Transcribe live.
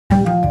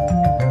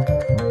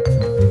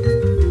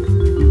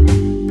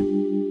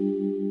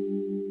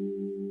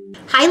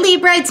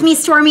Libra, it's me,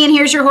 Stormie, and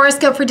here's your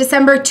horoscope for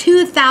December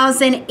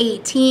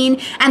 2018.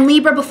 And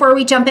Libra, before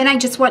we jump in, I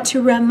just want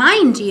to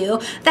remind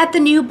you that the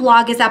new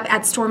blog is up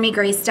at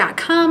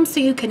stormiegrace.com, so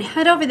you can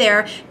head over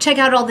there, check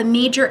out all the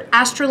major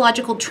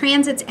astrological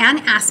transits and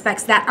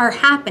aspects that are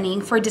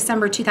happening for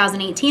December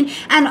 2018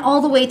 and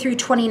all the way through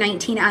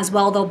 2019 as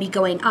well. They'll be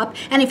going up.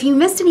 And if you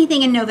missed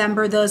anything in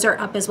November, those are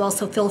up as well,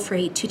 so feel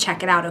free to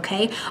check it out,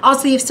 okay?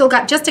 Also, you've still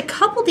got just a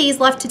couple days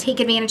left to take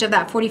advantage of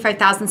that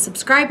 45,000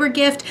 subscriber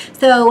gift,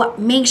 so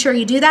make sure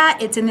you do that.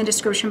 It's in the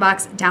description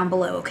box down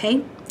below,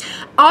 okay?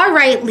 All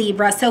right,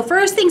 Libra, so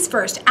first things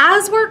first,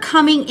 as we're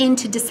coming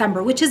into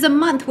December, which is a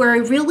month where I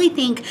really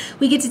think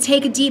we get to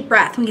take a deep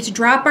breath, we get to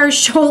drop our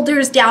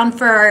shoulders down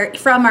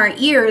from our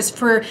ears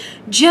for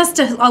just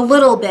a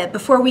little bit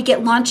before we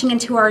get launching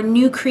into our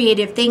new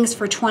creative things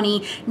for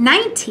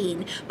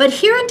 2019. But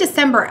here in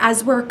December,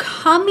 as we're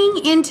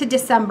coming into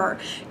December,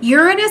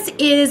 Uranus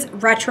is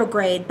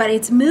retrograde, but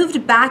it's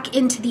moved back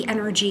into the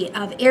energy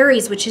of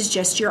Aries, which is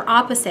just your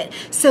opposite.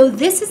 So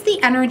this is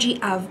the energy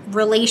of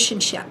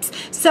relationships.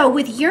 So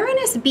with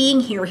Uranus being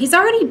here, he's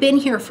already been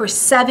here for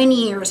 7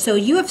 years. So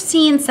you have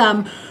seen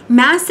some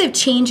massive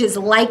changes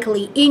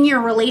likely in your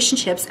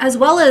relationships, as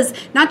well as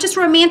not just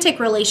romantic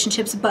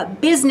relationships,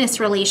 but business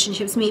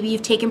relationships. Maybe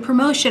you've taken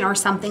promotion or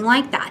something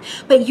like that.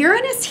 But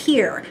Uranus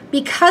here,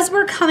 because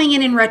we're coming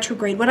in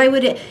retrograde, what I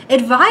would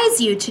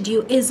advise you to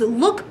do is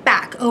look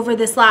back over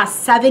this last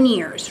 7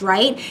 years,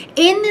 right?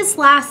 In this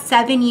last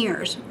 7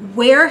 years,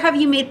 where have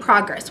you made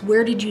progress?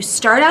 Where did you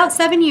start out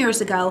 7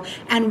 years ago,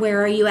 and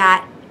where are you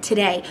at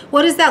today?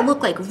 What does that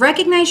look like?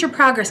 Recognize your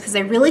progress, because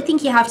I really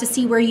think you have to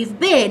see where you've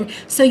been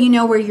so you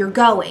know where you're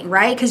going,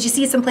 right? Because you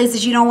see some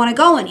places you don't want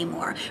to go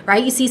anymore,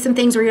 right? You see some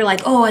things where you're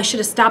like, oh, I should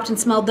have stopped and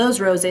smelled those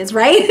roses,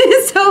 right?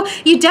 So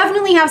you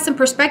definitely have some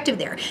perspective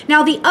there.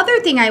 Now, the other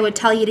thing I would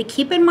tell you to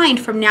keep in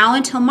mind from now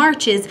until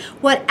March is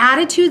what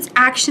attitudes,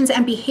 actions,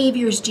 and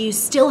behaviors do you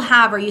still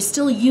have, are you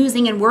still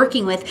using and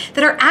working with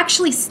that are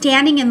actually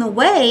standing in the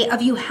way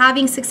of you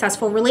having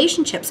successful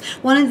relationships?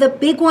 One of the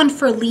big one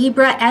for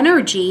Libra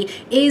energy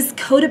is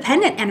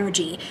codependent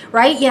energy,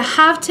 right? You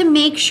have to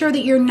make sure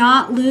that you're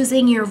not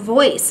losing your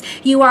voice.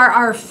 You are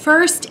our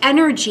first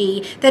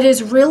energy that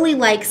is really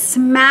like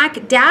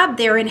smack dab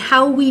there in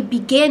how we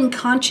begin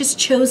conscious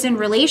chosen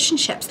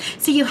relationships.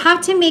 So you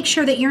have to make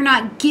sure that you're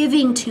not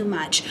giving too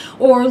much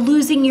or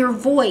losing your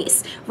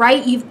voice,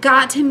 right? You've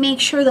got to make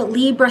sure that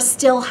Libra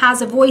still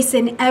has a voice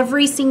in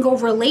every single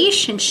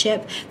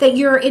relationship that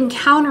you're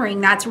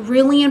encountering. That's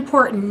really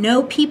important.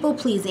 No people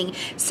pleasing.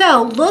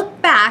 So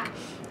look back.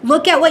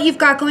 Look at what you've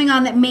got going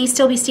on that may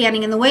still be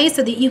standing in the way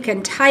so that you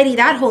can tidy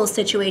that whole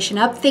situation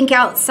up, think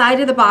outside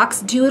of the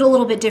box, do it a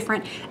little bit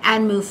different,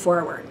 and move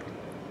forward.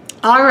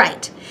 All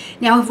right.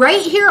 Now,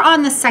 right here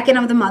on the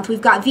 2nd of the month, we've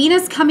got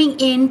Venus coming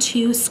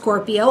into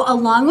Scorpio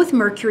along with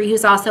Mercury,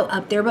 who's also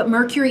up there, but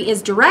Mercury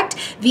is direct.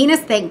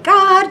 Venus, thank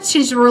God,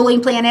 she's the ruling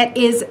planet,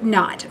 is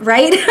not,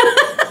 right?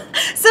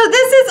 So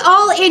this is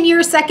all in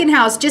your second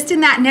house, just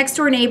in that next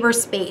door neighbor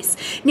space.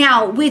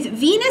 Now, with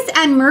Venus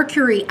and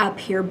Mercury up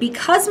here,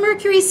 because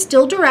Mercury is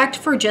still direct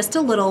for just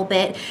a little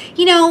bit,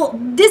 you know,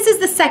 this is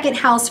the second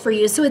house for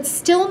you. So it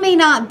still may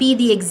not be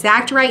the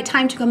exact right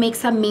time to go make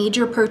some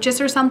major purchase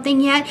or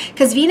something yet,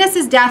 because Venus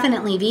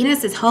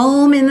is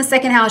home in the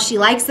second house. She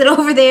likes it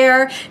over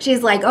there.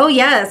 She's like, oh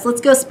yes,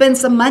 let's go spend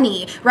some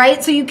money,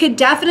 right? So you could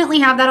definitely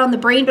have that on the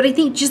brain, but I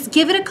think just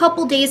give it a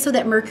couple days so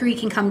that Mercury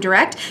can come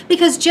direct,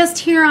 because just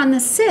here on the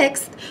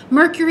 6th,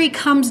 Mercury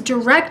comes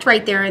direct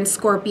right there in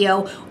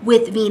Scorpio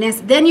with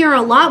Venus. Then you're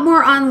a lot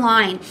more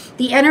online.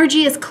 The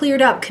energy is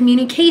cleared up.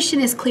 Communication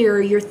is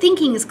clearer. Your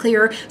thinking is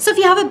clearer. So if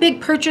you have a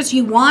big purchase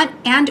you want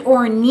and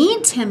or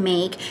need to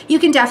make, you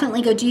can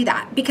definitely go do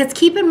that. Because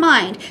keep in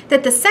mind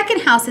that the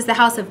second house is the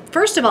house of,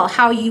 first of all,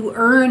 how you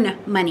earn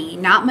money,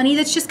 not money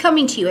that's just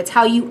coming to you. It's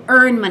how you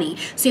earn money.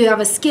 So you have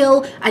a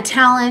skill, a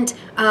talent,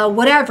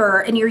 whatever,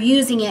 and you're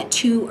using it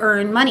to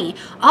earn money.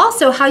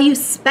 Also, how you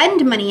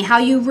spend money, how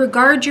you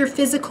regard your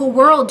physical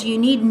world. Do you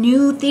need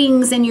new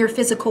things in your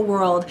physical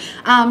world?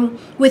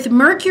 With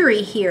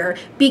Mercury here,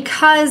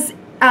 because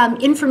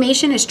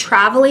information is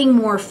traveling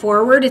more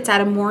forward, it's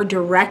at a more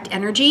direct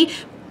energy.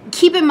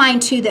 Keep in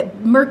mind too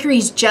that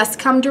Mercury's just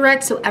come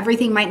direct, so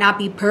everything might not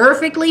be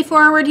perfectly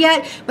forward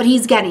yet, but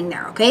he's getting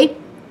there, okay?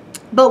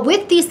 But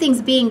with these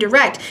things being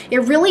direct, it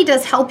really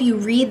does help you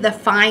read the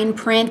fine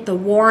print, the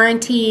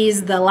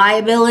warranties, the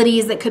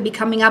liabilities that could be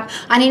coming up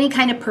on any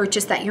kind of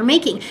purchase that you're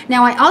making.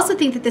 Now, I also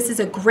think that this is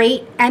a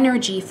great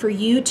energy for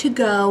you to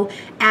go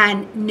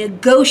and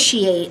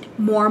negotiate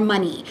more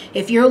money.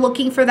 If you're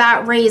looking for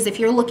that raise, if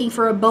you're looking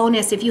for a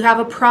bonus, if you have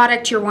a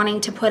product you're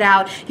wanting to put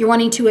out, you're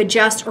wanting to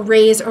adjust or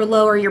raise or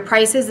lower your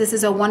prices, this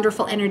is a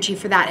wonderful energy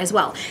for that as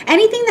well.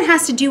 Anything that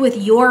has to do with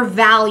your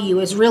value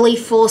is really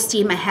full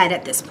steam ahead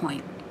at this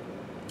point.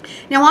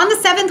 Now on the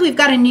 7th, we've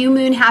got a new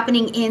moon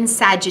happening in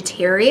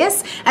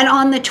Sagittarius. And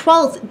on the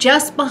 12th,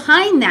 just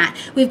behind that,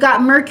 we've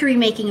got Mercury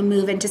making a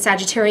move into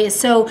Sagittarius.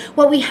 So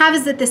what we have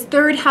is that this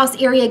 3rd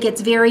house area gets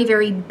very,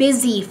 very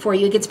busy for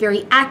you. It gets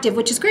very active,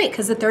 which is great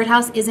because the 3rd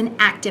house is an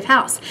active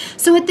house.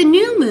 So with the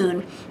new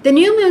moon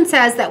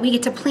says that we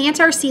get to plant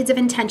our seeds of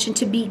intention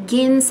to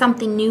begin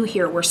something new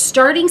here. We're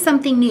starting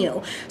something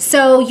new.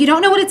 So you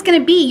don't know what it's going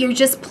to be. You're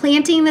just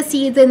planting the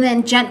seeds and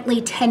then gently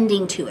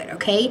tending to it,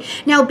 okay?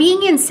 Now,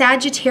 being in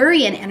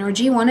Sagittarian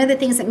energy, one of the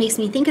things that makes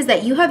me think is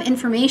that you have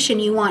information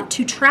you want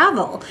to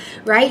travel,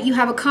 right? You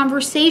have a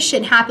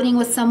conversation happening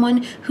with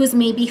someone who's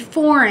maybe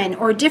foreign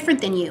or different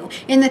than you.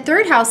 In the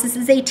 3rd house, this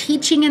is a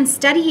teaching and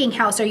studying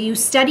house. Are you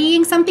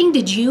studying something?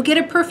 Did you get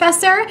a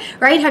professor,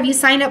 right? Have you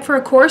signed up for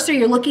a course, or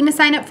you're looking to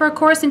sign up for a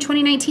course in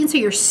 2019, so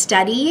you're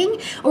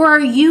studying? Or are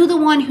you the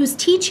one who's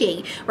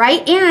teaching,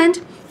 right?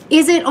 And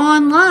is it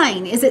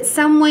online? Is it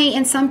some way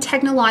in some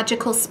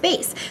technological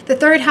space? The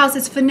 3rd house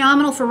is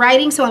phenomenal for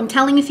writing, so I'm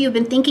telling you, if you've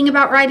been thinking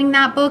about writing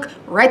that book,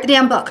 write the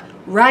damn book.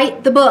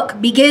 Write the book.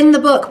 Begin the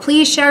book.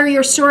 Please share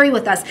your story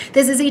with us.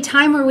 This is a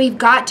time where we've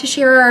got to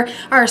share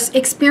our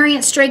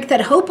experience, strength,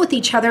 and hope with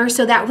each other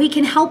so that we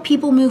can help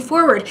people move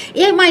forward.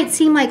 It might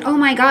seem like, oh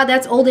my God,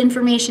 that's old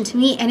information to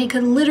me, and it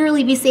could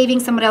literally be saving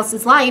someone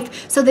else's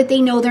life so that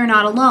they know they're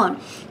not alone.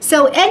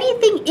 So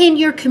anything in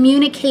your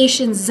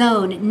communication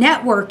zone,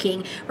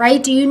 networking,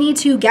 right? Do you need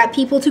to get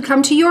people to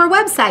come to your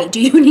website?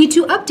 Do you need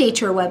to update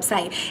your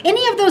website?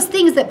 Any of those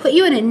things that put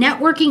you in a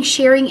networking,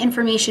 sharing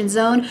information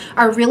zone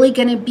are really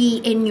going to be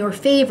in your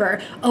favor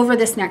over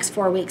this next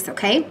 4 weeks,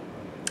 okay?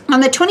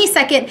 On the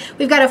 22nd,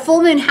 we've got a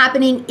full moon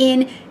happening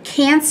in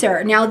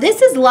Cancer. Now,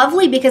 this is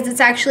lovely because it's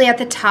actually at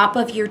the top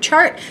of your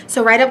chart.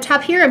 So right up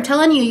top here, I'm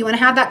telling you, you want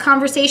to have that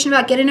conversation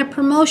about getting a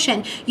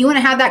promotion. You want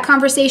to have that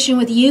conversation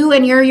with you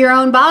and you're your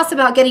own boss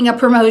about getting a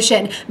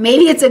promotion.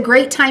 Maybe it's a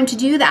great time to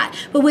do that.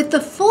 But with the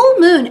full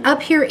moon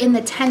up here in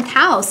the 10th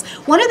house,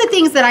 one of the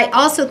things that I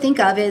also think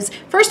of is,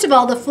 first of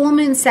all, the full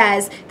moon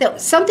says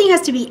that something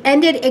has to be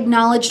ended,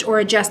 acknowledged, or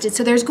adjusted.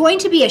 So there's going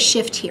to be a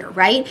shift here,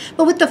 right?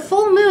 But with the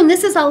full moon,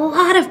 this is a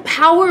lot of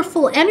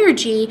powerful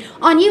energy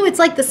on you. It's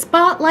like the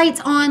spotlights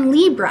on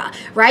Libra,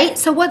 right?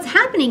 So what's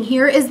happening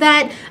here is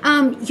that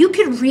you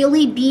could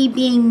really be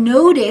being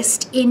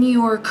noticed in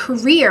your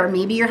career.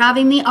 Maybe you're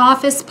having the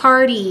office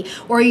party,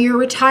 or you're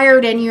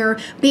retired and you're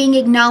being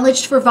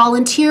acknowledged for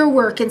volunteer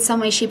work in some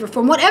way, shape, or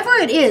form. Whatever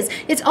it is,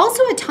 it's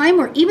also a time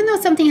where even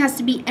though something has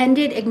to be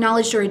ended,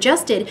 acknowledged, or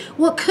adjusted,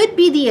 what could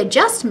be the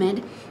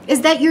adjustment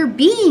is that you're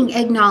being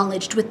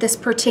acknowledged with this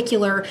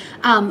particular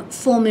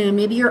full moon.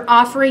 Maybe you're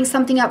offering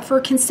something up for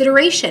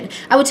consideration.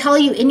 I would tell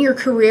you, in your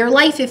career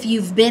life, if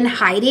you've been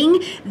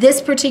hiding, this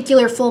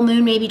particular full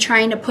moon may be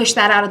trying to push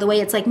that out of the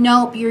way. It's like,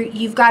 nope,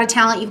 you've got a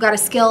talent, you've got a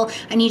skill.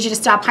 I need you to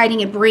stop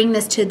hiding and bring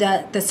this to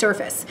the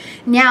surface.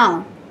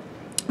 Now,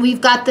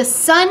 we've got the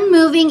sun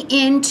moving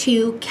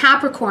into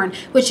Capricorn,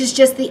 which is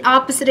just the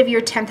opposite of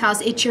your 10th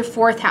house. It's your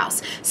 4th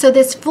house. So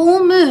this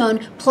full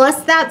moon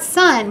plus that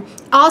sun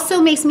also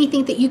makes me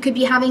think that you could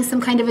be having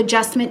some kind of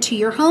adjustment to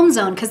your home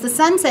zone, because the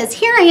sun says,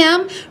 here I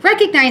am,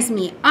 recognize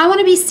me. I want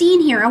to be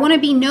seen here. I want to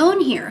be known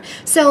here.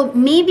 So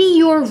maybe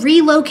you're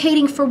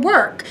relocating for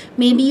work.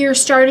 Maybe you're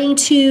starting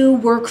to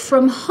work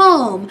from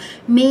home.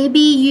 Maybe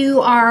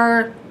you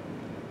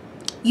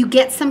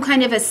get some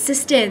kind of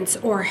assistance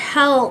or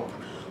help,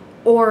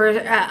 or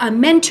a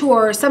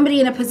mentor, or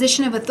somebody in a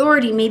position of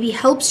authority maybe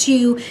helps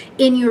you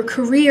in your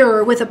career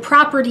or with a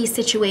property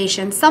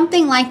situation,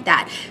 something like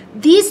that.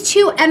 These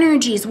two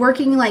energies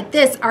working like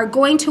this are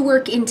going to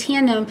work in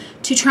tandem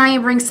to try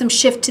and bring some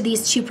shift to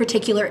these two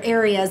particular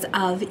areas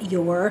of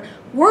your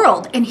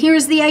world. And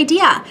here's the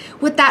idea.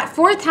 With that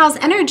 4th house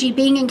energy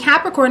being in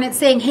Capricorn, it's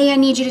saying, hey, I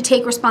need you to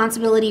take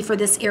responsibility for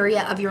this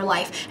area of your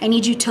life. I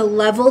need you to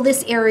level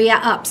this area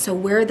up. So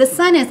where the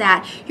sun is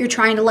at, you're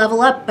trying to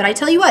level up. But I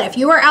tell you what, if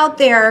you are out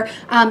there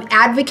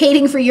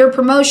advocating for your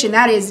promotion,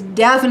 that is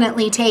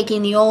definitely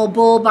taking the old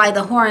bull by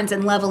the horns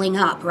and leveling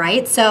up,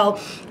 right? So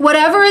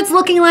whatever it's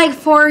looking like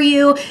for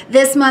you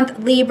this month,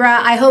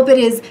 Libra, I hope it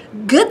is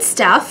good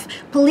stuff.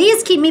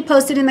 Please keep me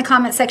posted in the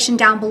comment section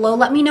down below.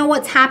 Let me know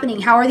what's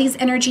happening. How are these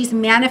energies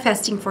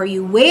manifesting for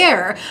you?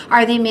 Where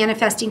are they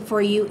manifesting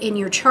for you in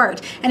your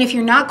chart? And if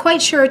you're not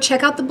quite sure,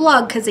 check out the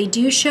blog, because they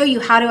do show you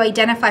how to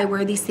identify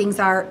where these things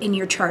are in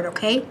your chart,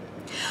 okay?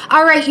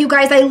 All right, you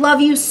guys, I love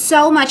you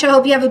so much. I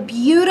hope you have a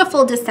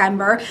beautiful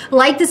December.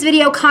 Like this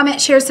video, comment,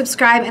 share,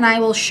 subscribe, and I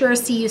will sure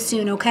see you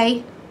soon,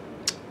 okay?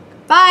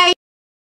 Bye.